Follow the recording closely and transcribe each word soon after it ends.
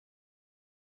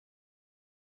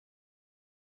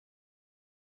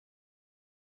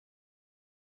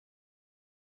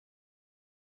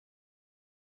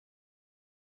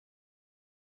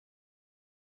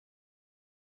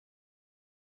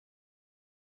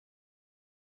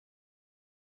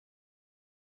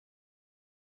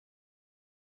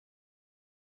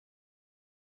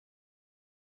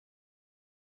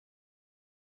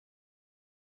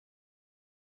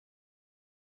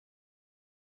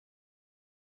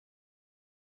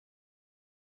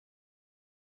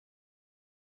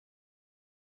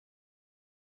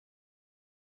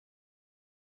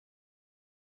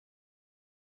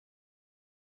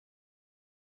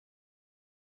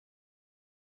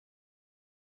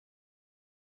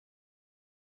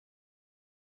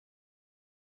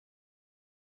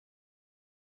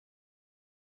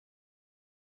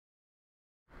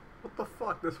What the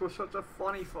fuck? This was such a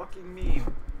funny fucking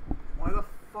meme. Why the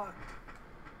fuck?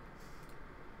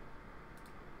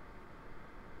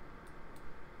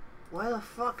 Why the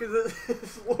fuck is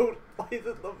it load? Why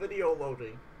isn't the video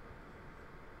loading?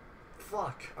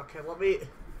 Fuck. Okay, let me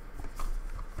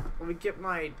get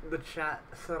the chat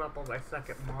set up on my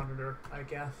second monitor, I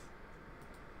guess.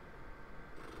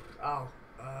 Oh,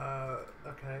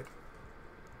 okay.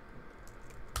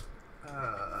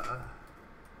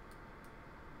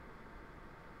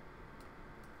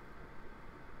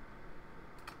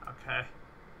 Okay.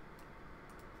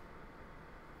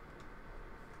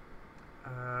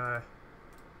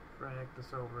 Drag this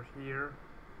over here.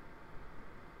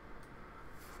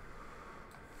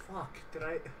 Fuck, did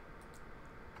I...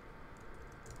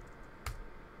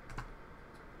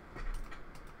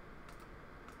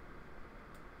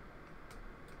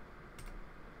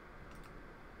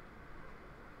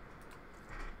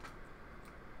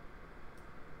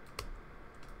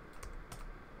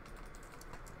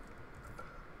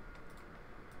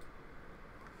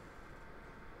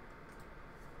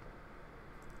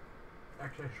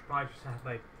 Actually, I should probably just have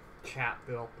my chat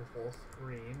built the full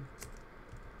screen.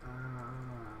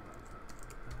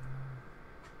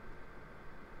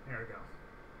 There we go.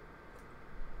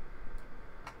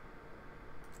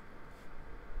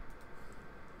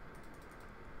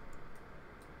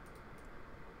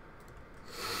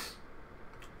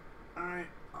 Alright,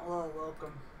 hello,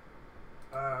 welcome.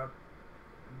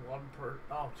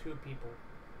 Two people.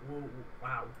 Whoa,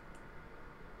 wow.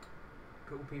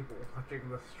 2 people watching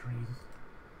the stream.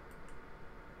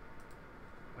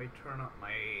 Let me turn up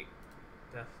my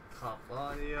desktop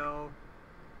audio.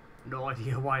 No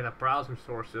idea why the browser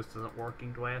source just isn't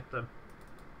working. Do I have to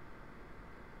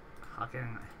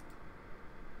fucking...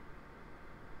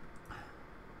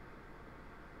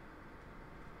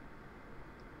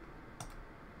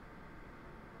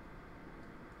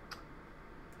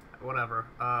 Whatever.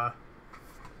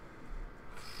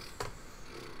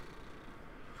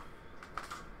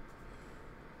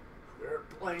 We're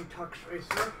playing Tux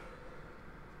Racer.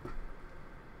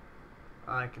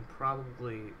 I can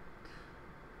probably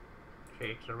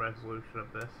change the resolution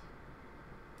of this.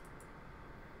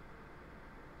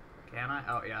 Can I?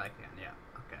 Oh yeah, I can. Yeah.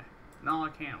 Okay. No, I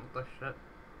can't with this shit.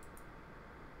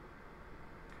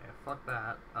 Okay, fuck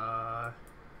that.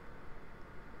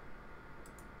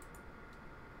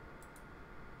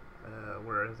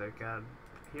 Where is it? Got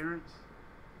appearance?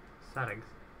 Settings.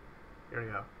 Here we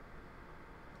go.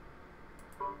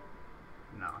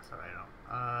 No, sorry, I don't.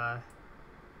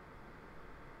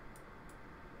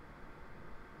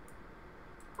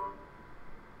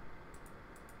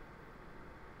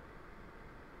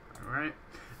 Alright.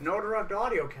 No direct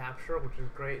audio capture, which is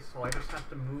great, so I just have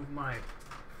to move my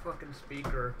fucking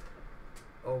speaker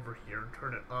over here and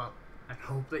turn it up and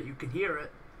hope that you can hear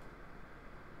it.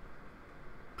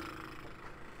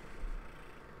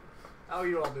 How are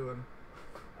you all doing?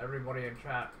 Everybody in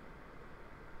chat.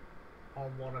 All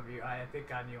one of you. I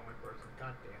think I'm the only person.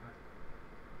 God damn it.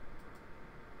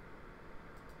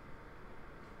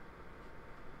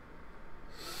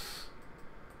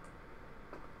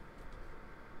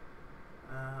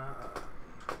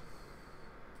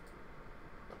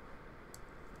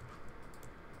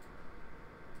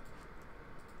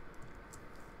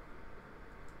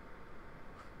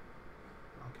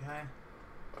 Okay.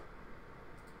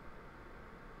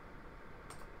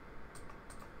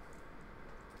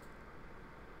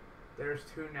 There's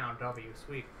 2 now, W.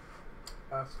 Sweet.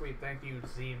 Sweet, thank you,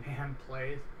 Z-Man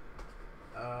Plays.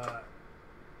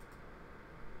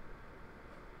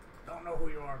 Don't know who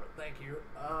you are, but thank you.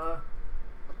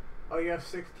 Oh, you have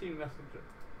 16 messages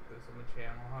on the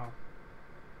channel, huh?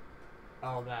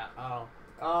 Oh, that. Oh.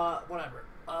 Whatever.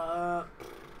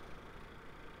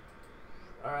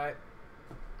 Alright.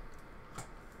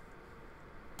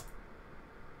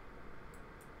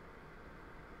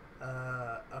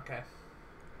 Okay.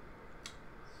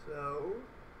 So,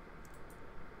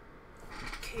 in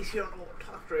case you don't know what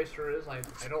Tux Racer is, I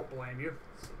don't blame you.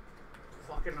 It's a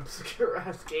fucking obscure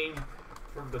ass game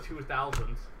from the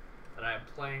 2000s that I'm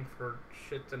playing for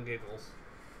shits and giggles.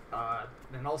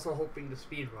 And also hoping to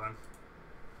speedrun.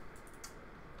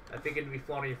 I think it'd be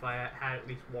funny if I had at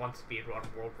least one speedrun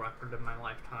world record in my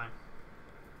lifetime.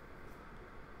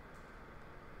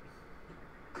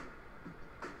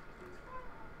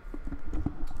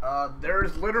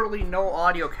 There's literally no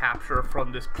audio capture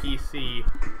from this PC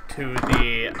to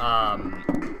the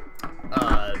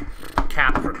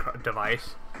capture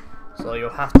device, so you'll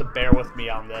have to bear with me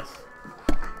on this.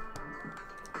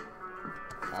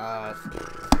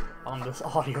 On this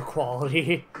audio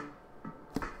quality.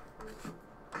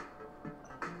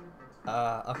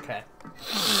 Okay.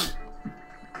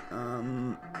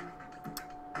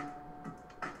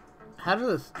 How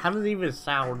does it even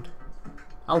sound?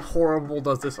 How horrible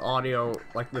does this audio,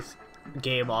 like this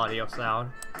game audio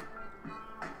sound?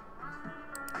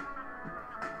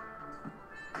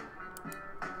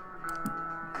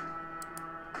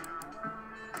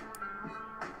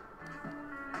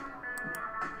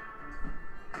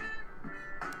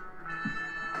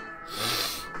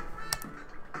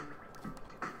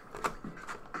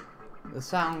 Does it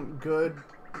sound good?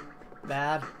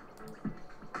 Bad?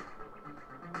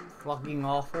 Fucking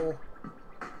awful?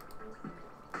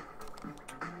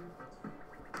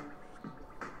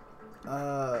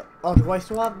 Oh, do I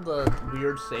still have the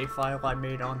weird save file I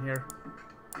made on here?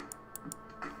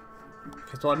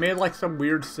 Okay, so I made like some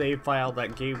weird save file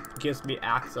that gives me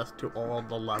access to all of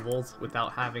the levels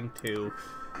without having to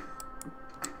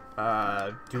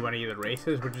do any of the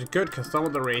races, which is good because some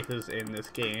of the races in this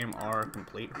game are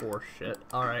complete horse shit.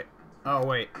 Alright. Oh,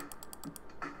 wait.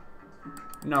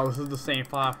 No, this is the same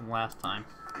file from last time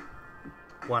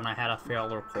when I had a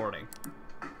failed recording.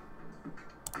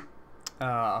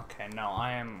 Okay, no,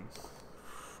 I am...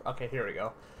 Okay, here we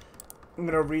go. I'm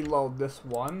gonna reload this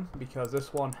one, because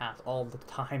this one has all the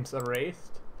times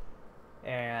erased.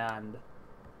 And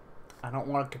I don't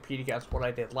want to compete against what I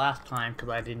did last time, because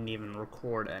I didn't even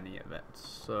record any of it.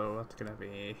 So, that's gonna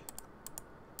be...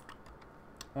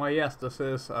 Well, yes, this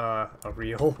is a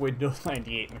real Windows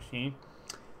 98 machine.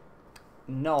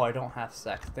 No, I don't have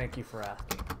sex. Thank you for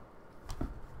asking.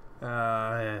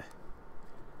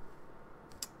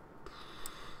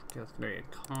 Just gonna get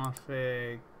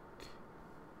config.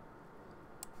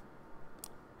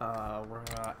 We're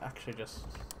gonna actually just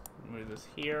move this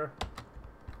here.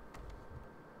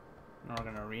 And we're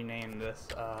gonna rename this,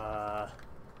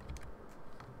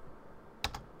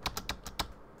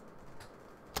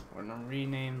 we're gonna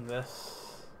rename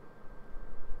this.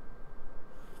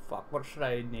 Fuck, what should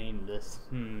I name this?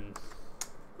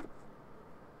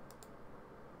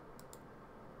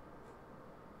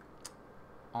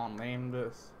 I'll name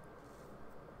this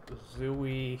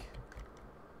Zooey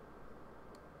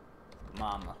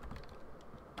Mama.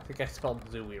 I think I spelled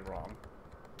Zooey wrong.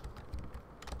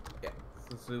 Yeah,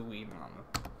 it's Zooey Mama.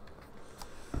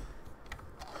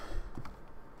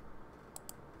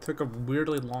 Took a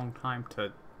weirdly long time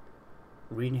to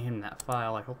rename that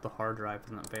file. I hope the hard drive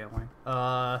isn't failing.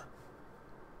 I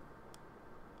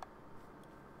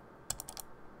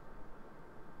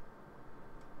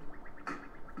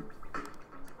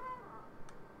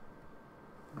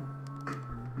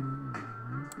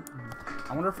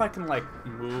wonder if I can, like,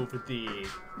 move the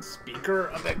speaker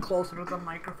a bit closer to the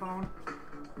microphone.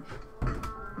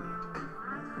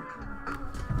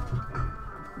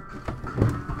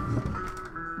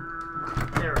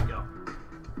 There we go.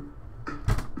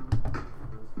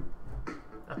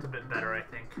 That's a bit better, I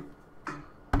think.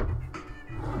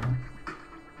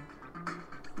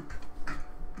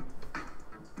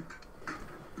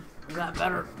 Is that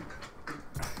better?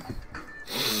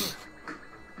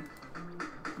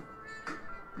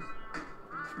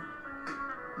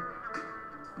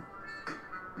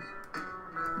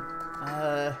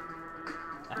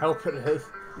 I hope it is.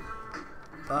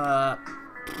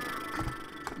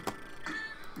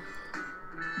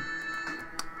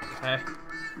 Okay.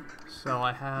 So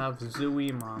I have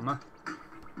Zooey Mama.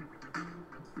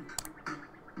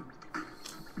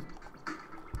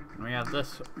 And we have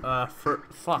this,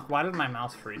 fuck, why did my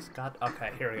mouse freeze? God,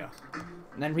 okay, here we go.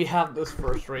 And then we have this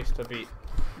first race to beat.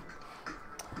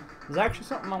 There's actually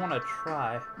something I want to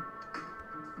try.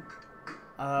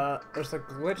 There's a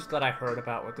glitch that I heard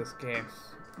about with this game.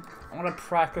 I want to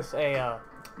practice a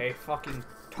fucking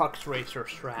Tux Racer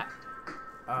strat.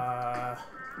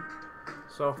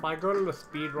 So if I go to the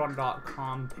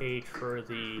speedrun.com page for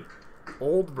the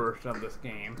old version of this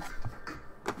game,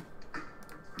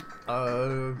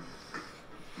 and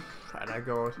I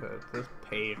go to this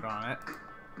page on it.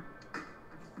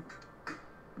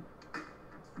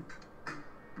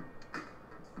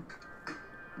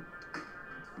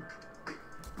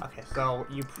 Okay, so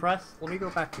you press, let me go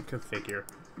back to configure.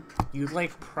 You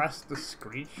like press the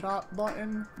screenshot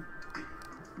button,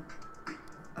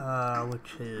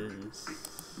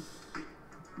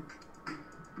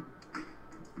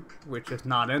 which is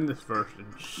not in this version.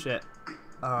 Shit.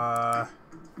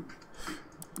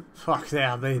 Fuck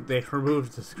yeah, they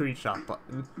removed the screenshot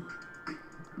button.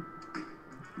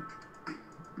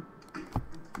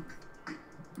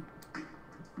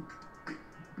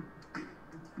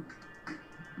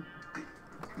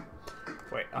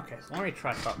 Wait, okay, so let me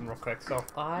try something real quick. So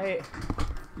if I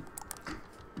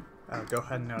go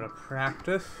ahead and go to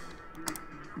practice.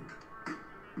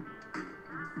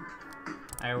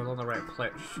 I was on the right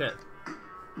plate. Shit.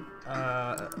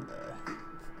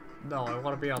 No, I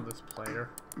want to be on this player.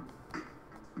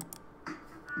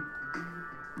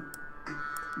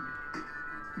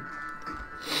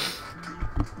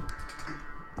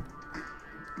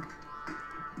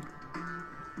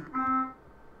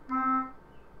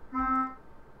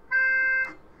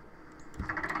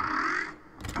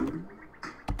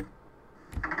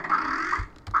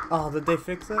 Oh, did they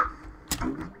fix it?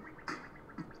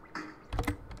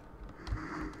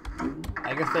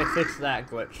 I guess they fixed that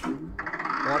glitch.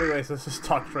 Well, anyways, this is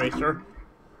Tux Racer.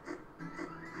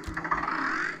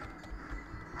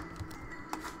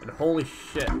 And holy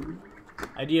shit.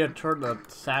 I need to turn the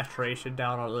saturation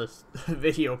down on this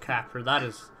video capture. That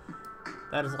is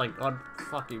like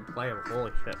unfucking playable.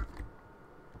 Holy shit.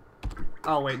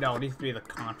 Oh wait, no, it needs to be the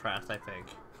contrast, I think.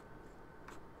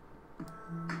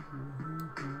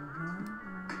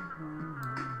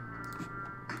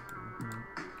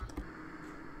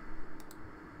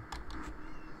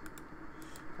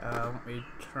 Let me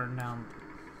turn down.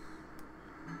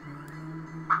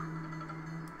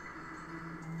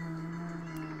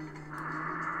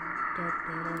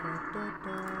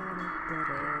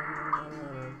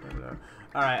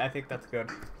 Alright, I think that's good.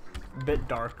 A bit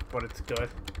dark, but it's good,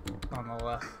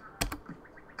 nonetheless.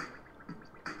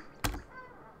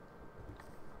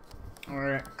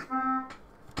 Alright.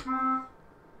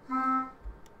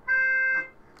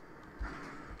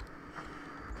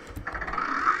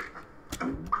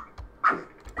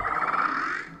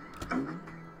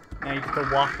 Now you get to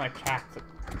watch my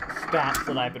stats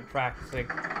that I've been practicing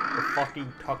with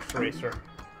fucking Tux Racer.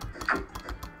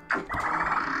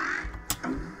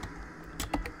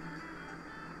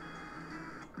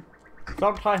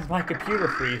 Sometimes my computer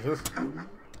freezes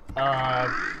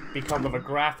because of a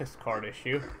graphics card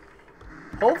issue.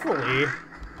 Hopefully,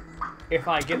 if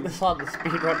I get this on the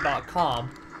speedrun.com,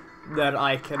 then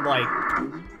I can like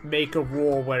make a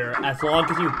rule where as long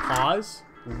as you pause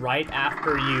right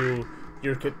after your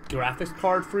graphics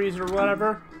card freeze or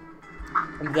whatever,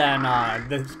 then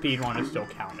the speedrun is still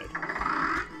counted.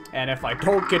 And if I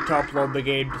don't get to upload the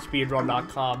game to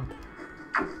speedrun.com,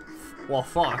 well,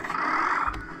 fuck.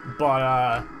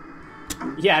 But,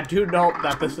 yeah, do note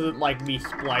that this isn't like me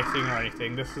splicing or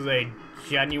anything. This is a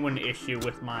genuine issue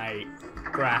with my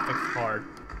graphics card.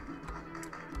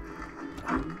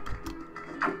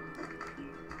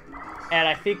 And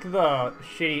I think the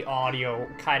shitty audio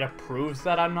kind of proves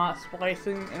that I'm not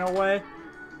splicing in a way.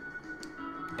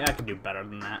 Yeah, I can do better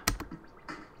than that.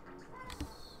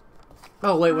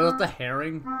 Oh wait, was that the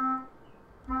herring?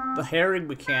 The herring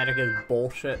mechanic is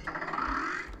bullshit.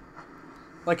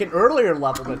 Like an earlier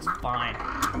level, that's fine.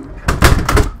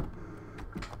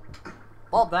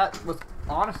 Well, that was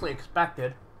honestly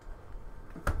expected.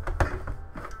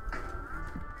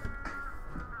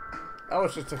 That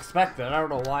was just expected. I don't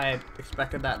know why I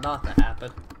expected that not to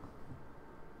happen.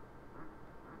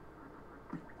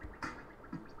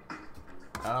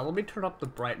 Let me turn up the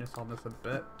brightness on this a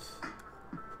bit.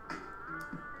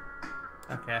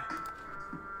 Okay.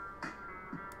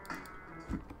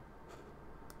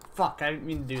 Fuck, I didn't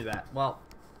mean to do that. Well,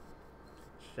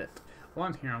 shit. While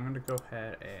I'm here, I'm gonna go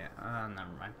ahead and, never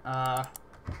mind.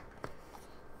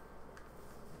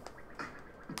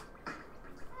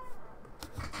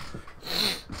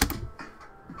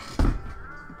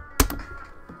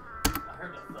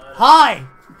 Hi!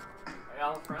 Are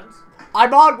y'all friends?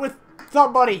 I'm on with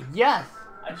somebody, yes!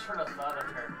 I just heard a thud in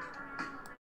her.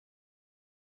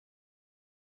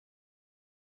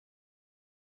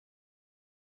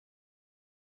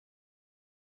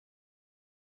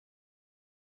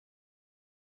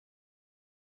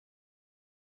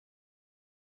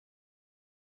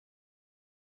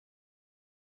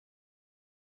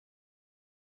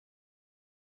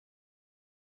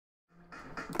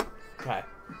 Okay.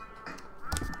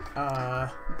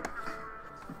 How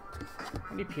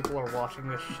many people are watching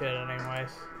this shit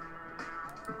anyways?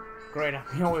 Great, I'm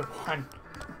the only one.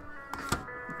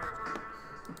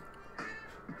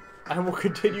 I will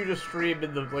continue to stream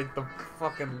in the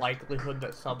fucking likelihood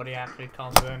that somebody actually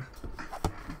comes in.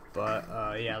 But,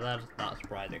 yeah, that is not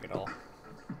surprising at all.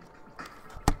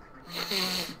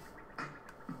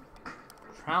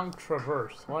 Crown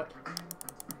Traverse, what?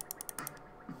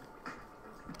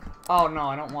 Oh no,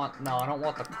 I don't want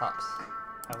the cups.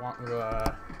 I want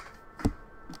the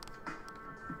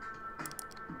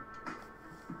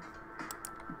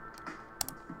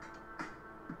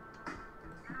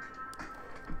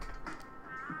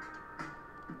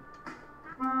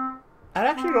I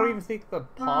actually don't even think the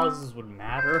pauses would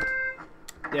matter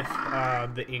if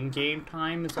the in-game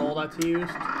time is all that's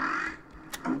used.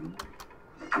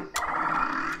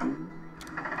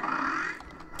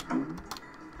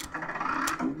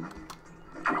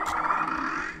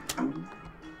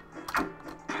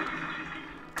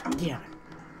 Damn it.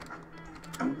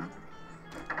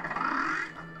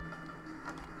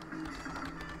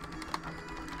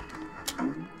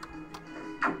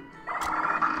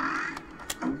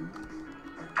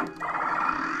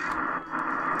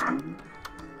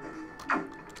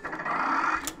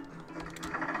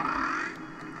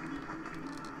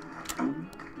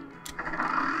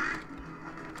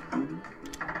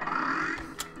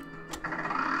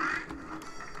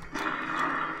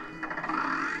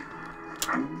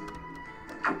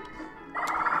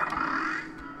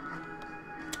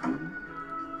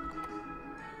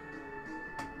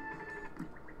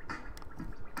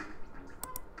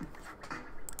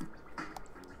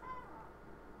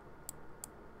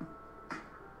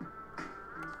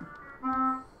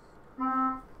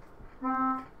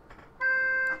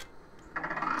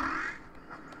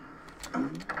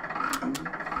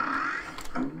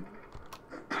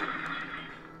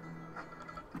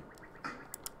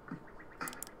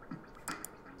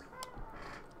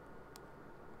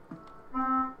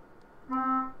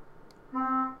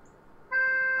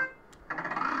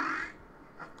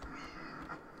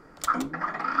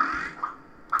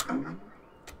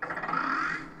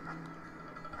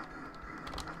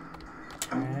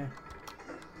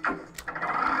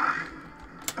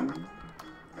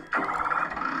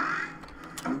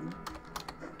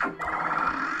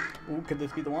 Ooh, could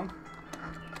this be the one?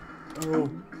 Oh.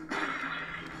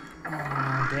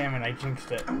 Oh, damn it, I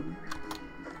jinxed it.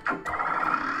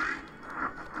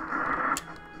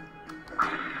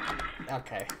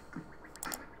 Okay.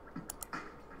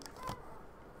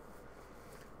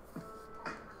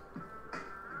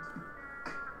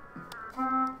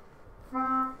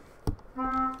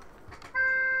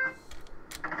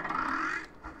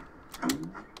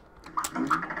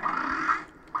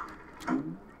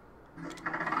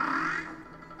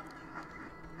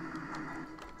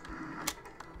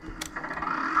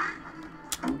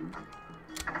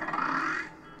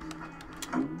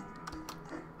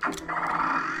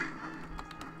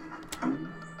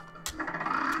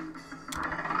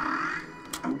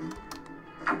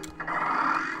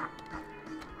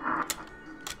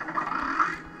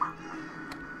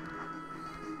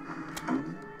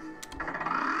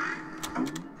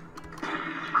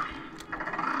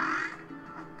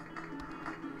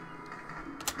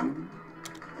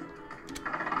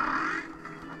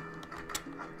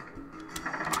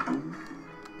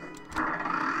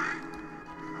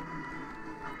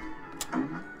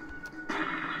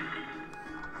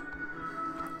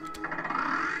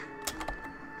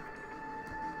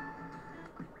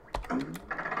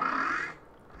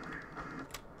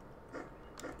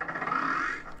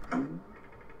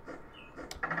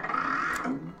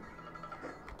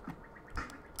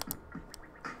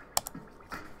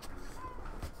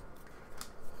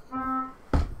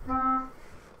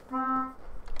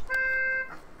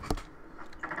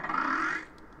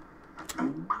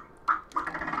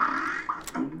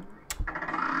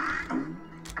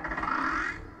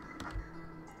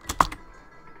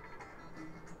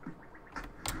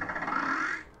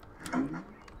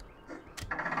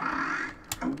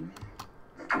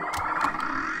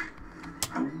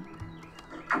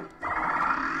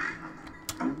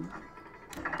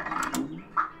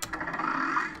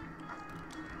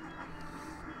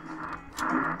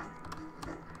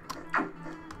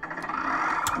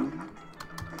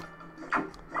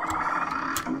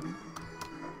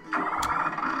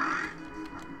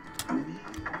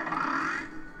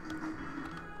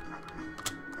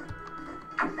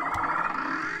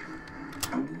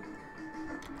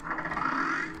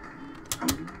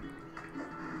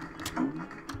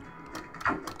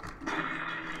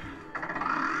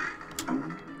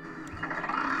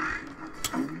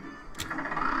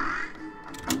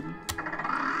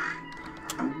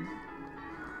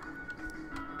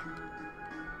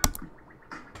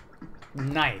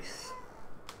 Nice.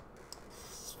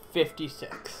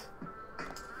 56.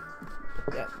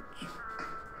 Yeah.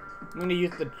 I'm gonna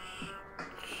use the...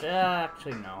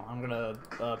 Actually, no. I'm gonna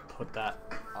put that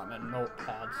on a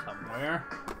notepad somewhere.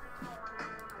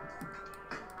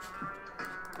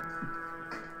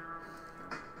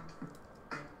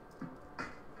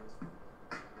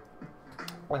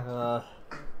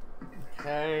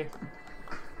 Okay.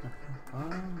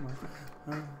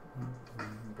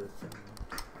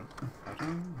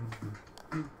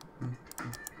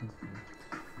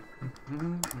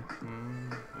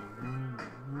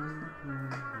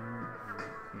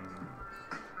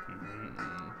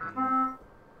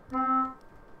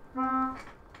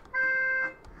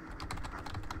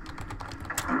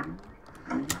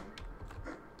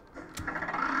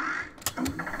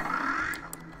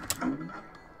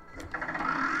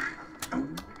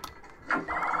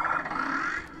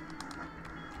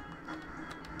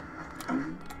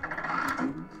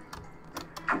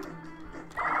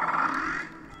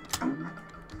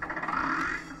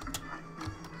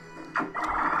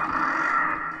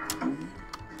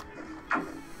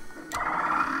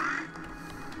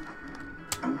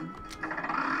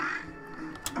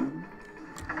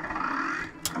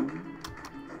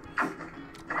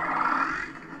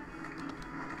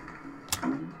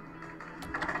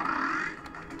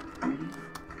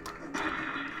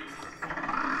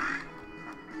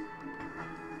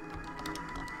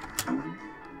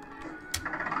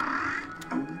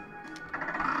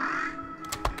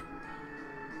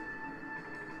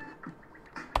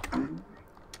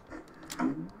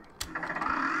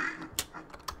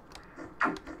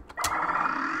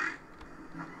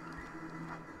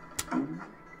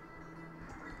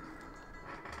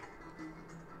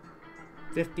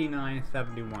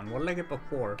 59.71. What did I get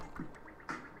before?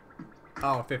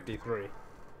 Oh, 53.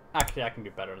 Actually, I can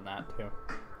do better than that, too.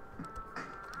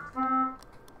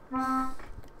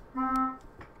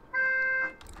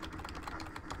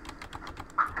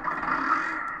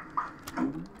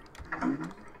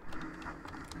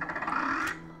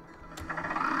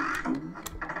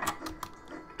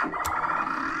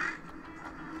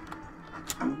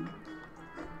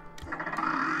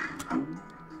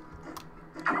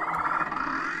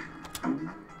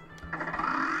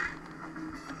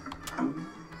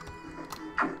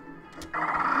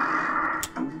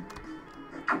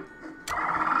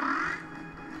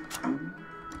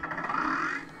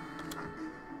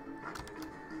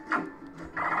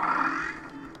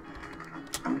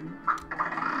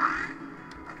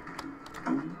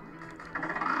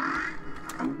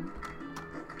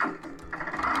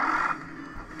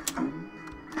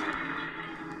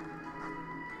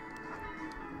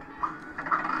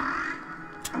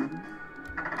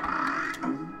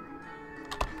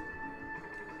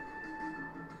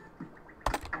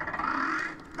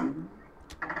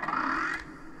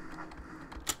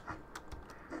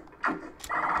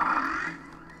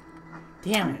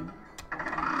 Damn it.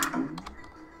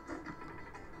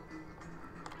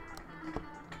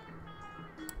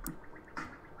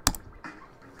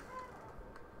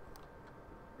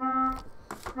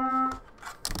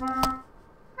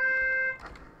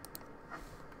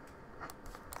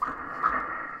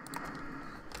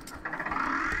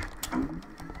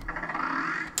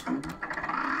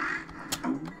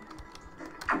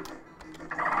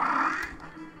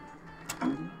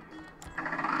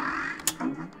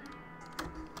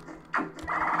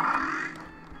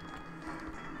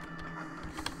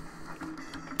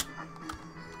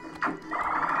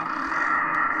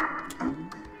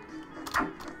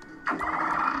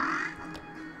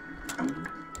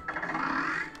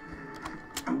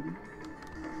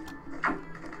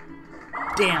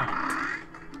 Damn it.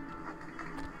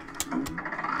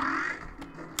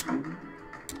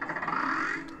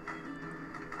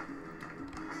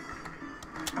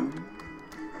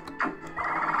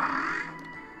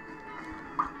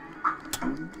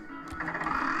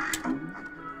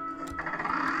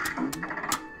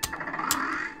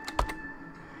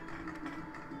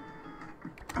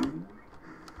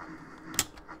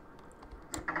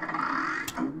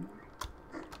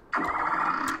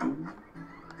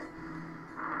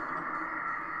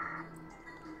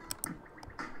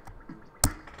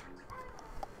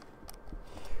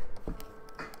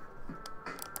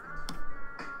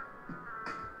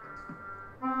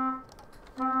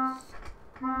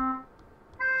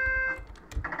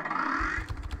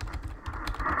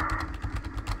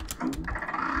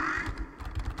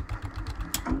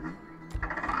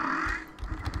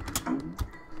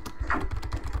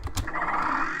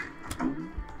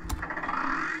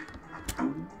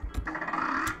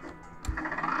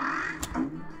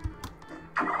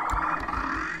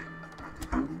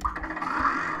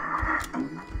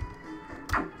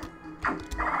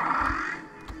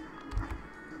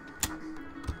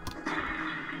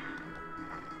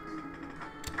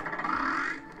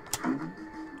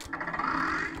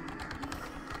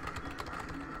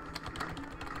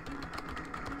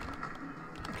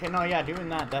 Okay, no, yeah, doing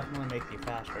that definitely makes you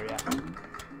faster, yeah.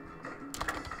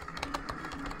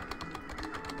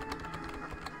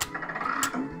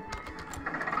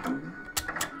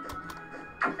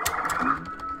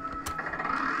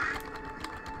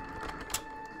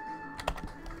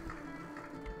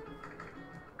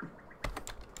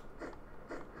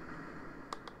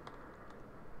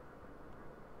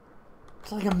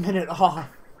 It's like a minute off.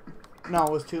 No,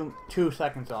 it was 2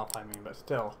 seconds off, I mean, but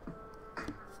still.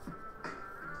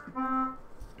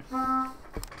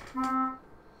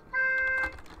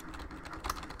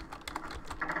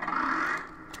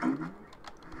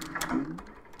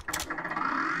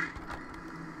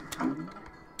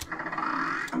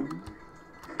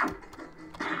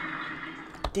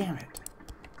 Damn it.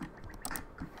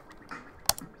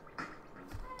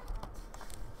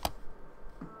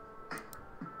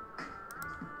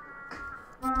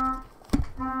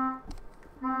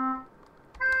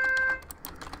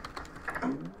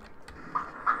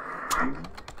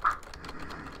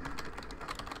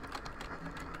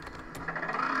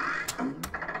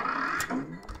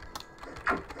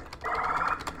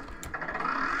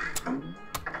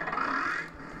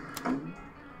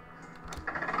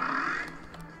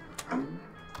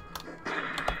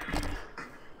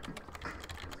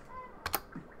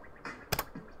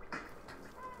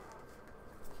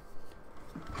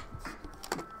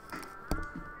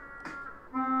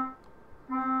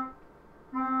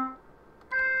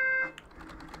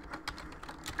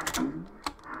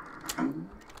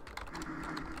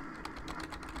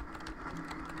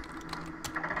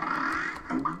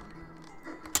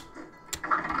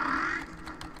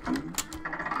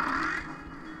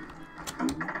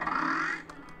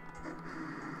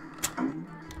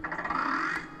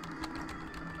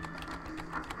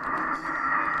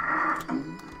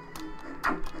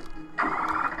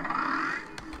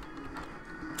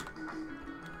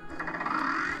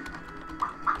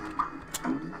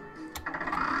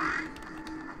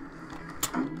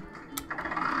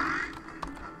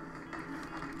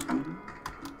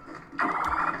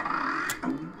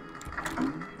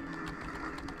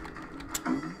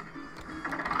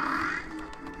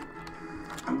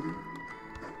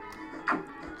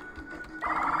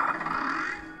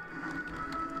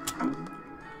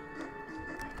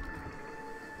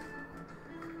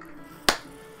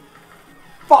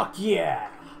 Fuck yeah!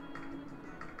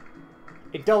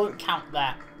 It doesn't count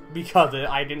that because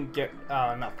I didn't get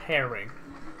enough herring,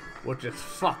 which is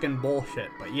fucking bullshit,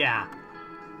 but yeah.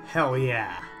 Hell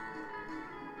yeah.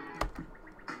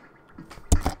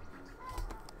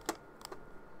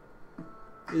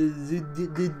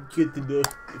 Didn't get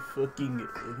enough fucking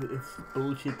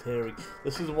bullshit herring.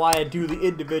 This is why I do the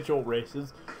individual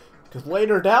races, because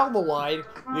later down the line,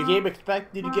 the game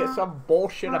expects you to get some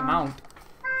bullshit amount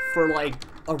for like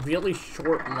a really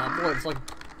short level. It's like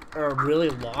a really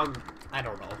long, I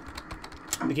don't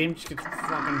know. The game just gets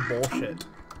fucking bullshit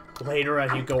later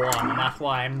as you go on, and that's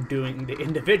why I'm doing the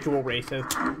individual races,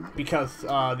 because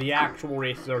the actual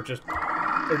races are just,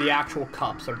 or the actual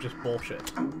cups are just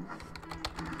bullshit.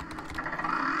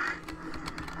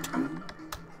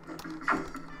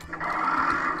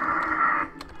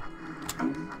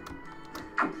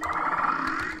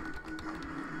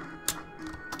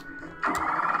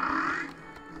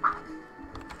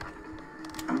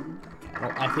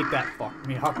 Well, I think that fucked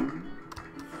me up.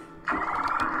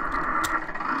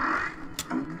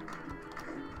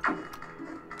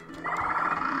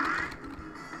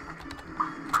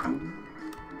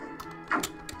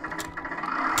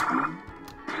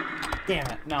 Damn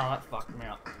it, no, that fucked me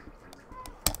up.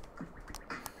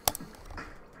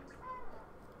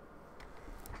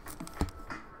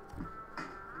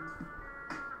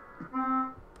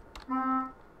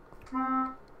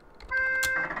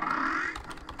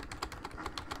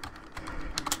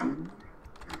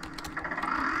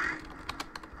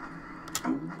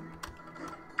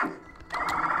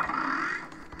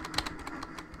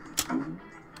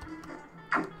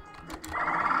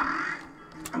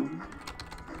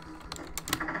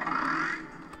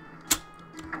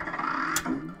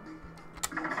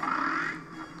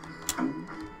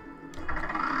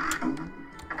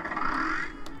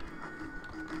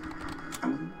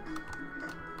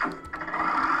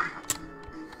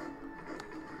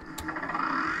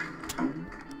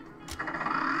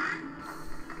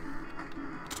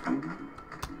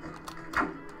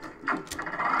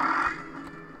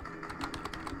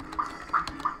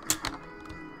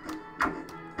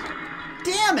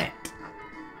 Damn it!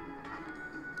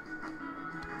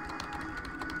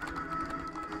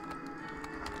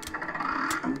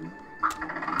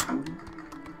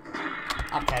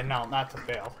 Okay, no, that's a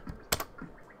fail.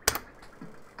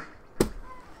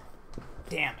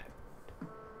 Damn it.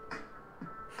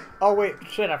 Oh wait,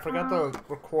 shit, I forgot to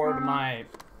record my...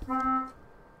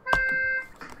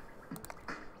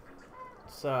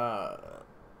 It's,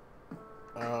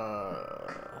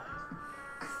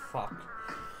 fuck.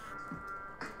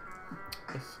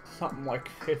 It's something like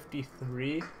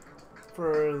 53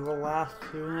 for the last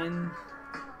one.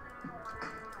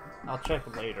 I'll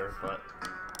check later, but...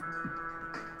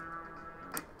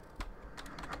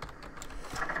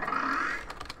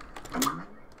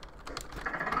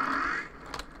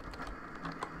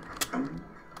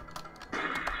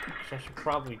 I should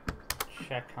probably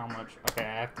check how much... Okay,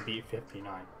 I have to beat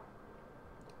 59.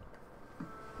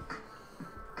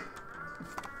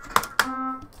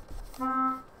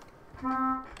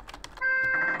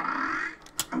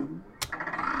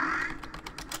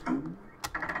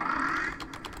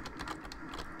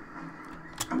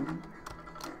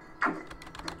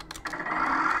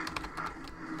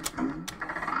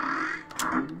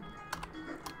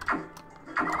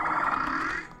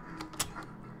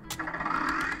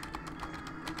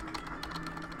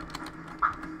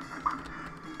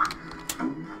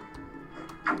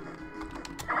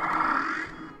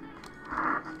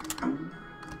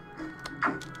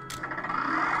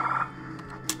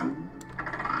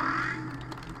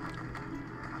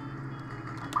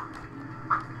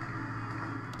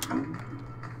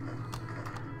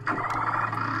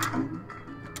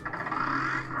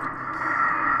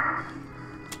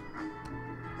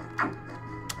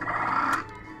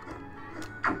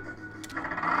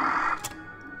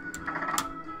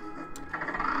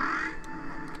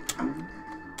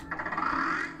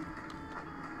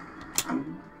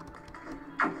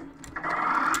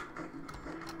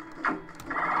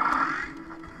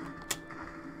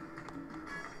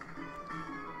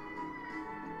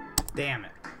 Damn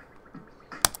it.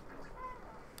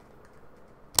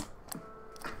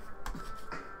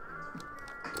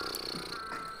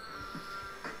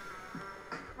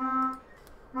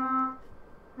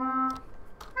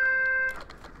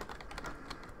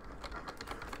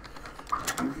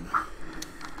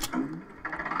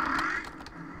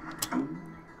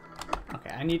 Okay,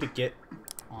 I need to get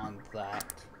on that.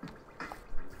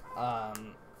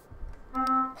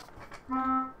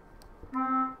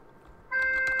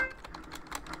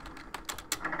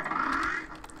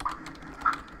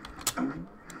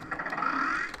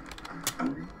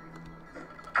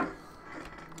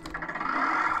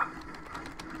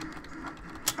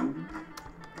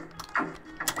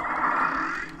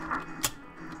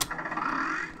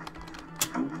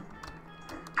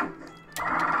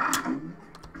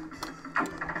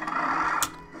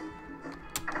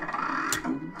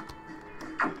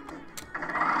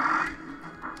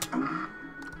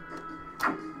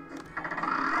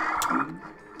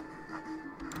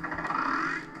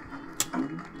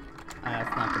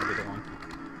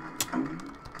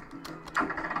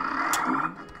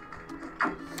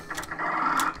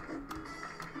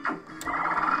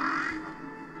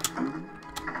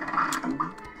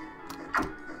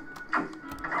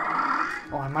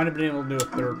 Might have been able to do a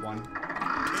third one.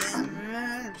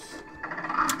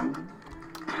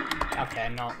 Okay,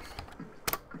 no.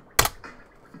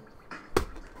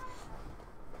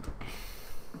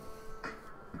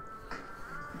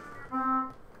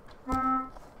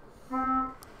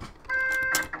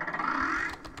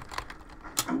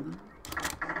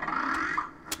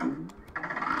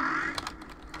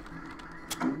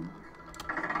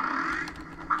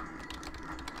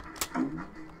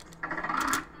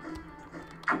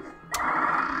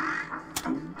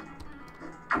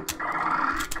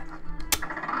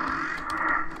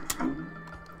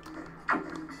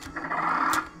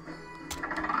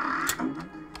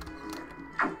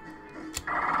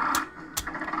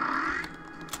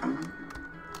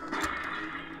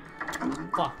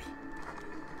 Fuck.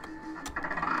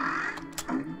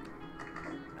 I'm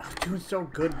doing so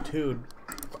good, too.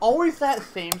 It's always that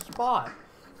same spot.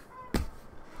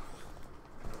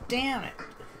 Damn it.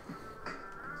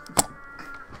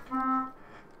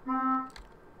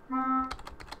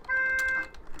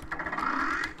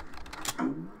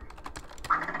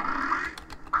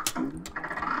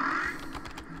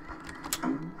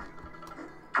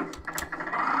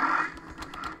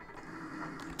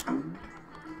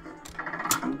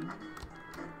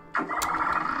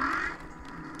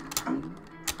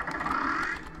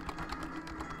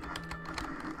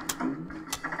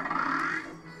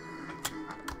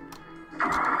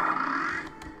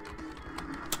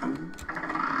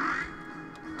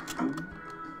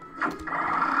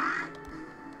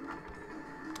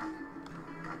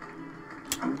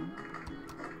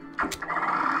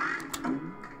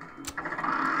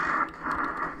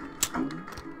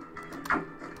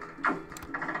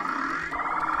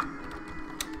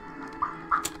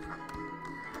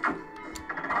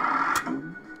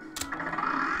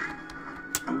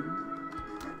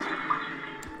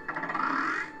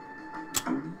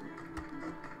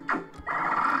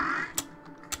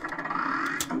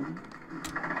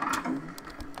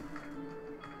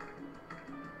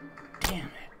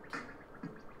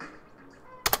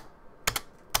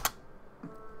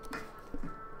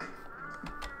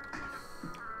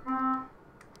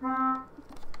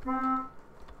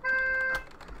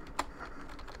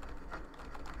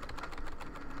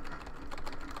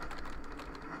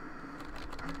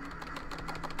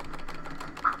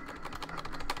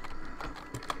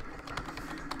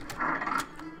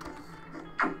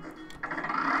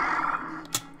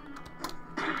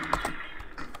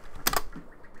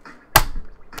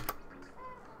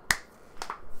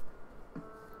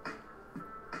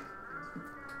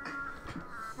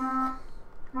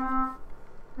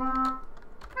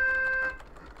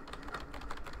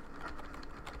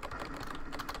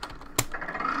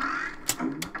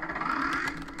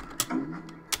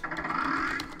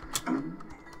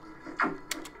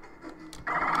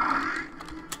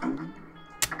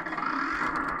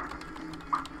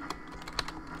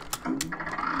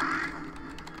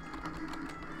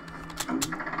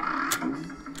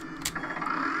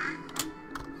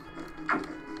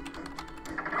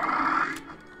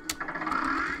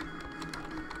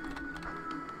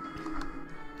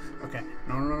 Okay.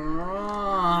 No, no, no, no.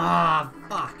 Ah,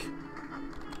 fuck.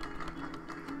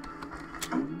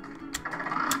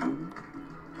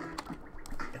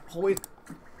 The always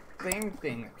same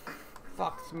thing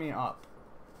fucks me up.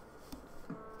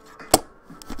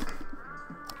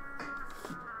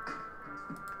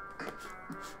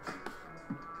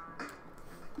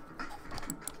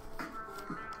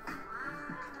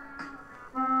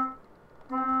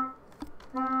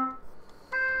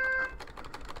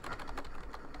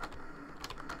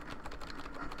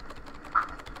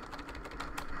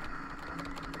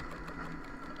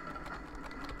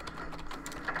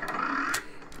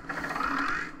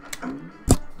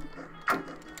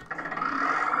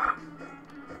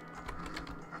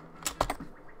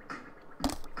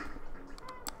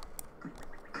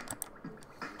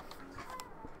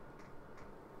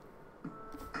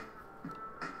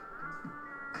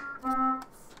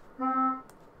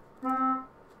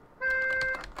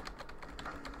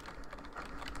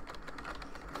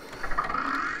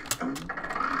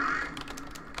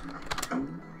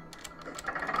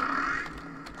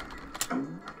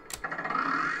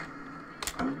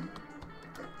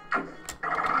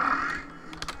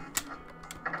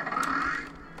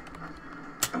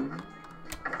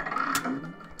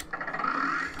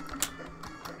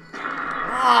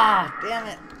 Ah, damn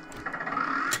it.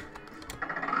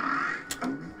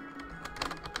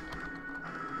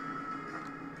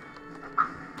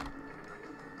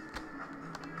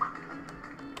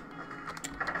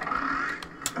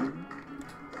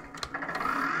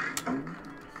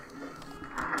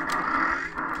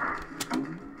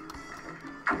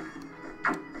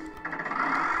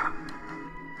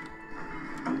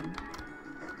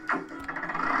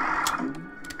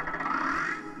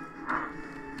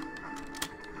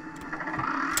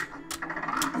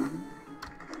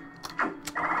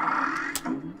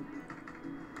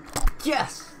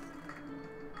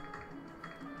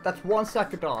 That's 1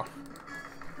 second off.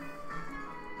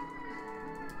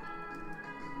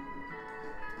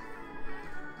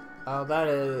 That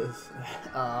is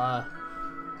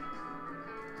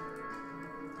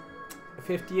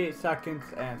 58 seconds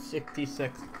and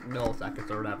 66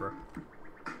 milliseconds or whatever.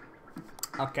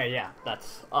 Okay, yeah,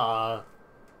 that's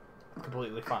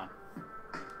completely fine.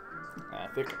 I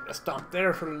think I'm gonna stop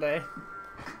there for today.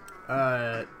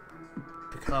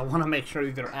 Because I want to make sure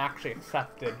these are actually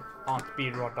accepted on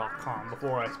speedrun.com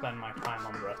before I spend my time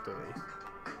on the rest of these.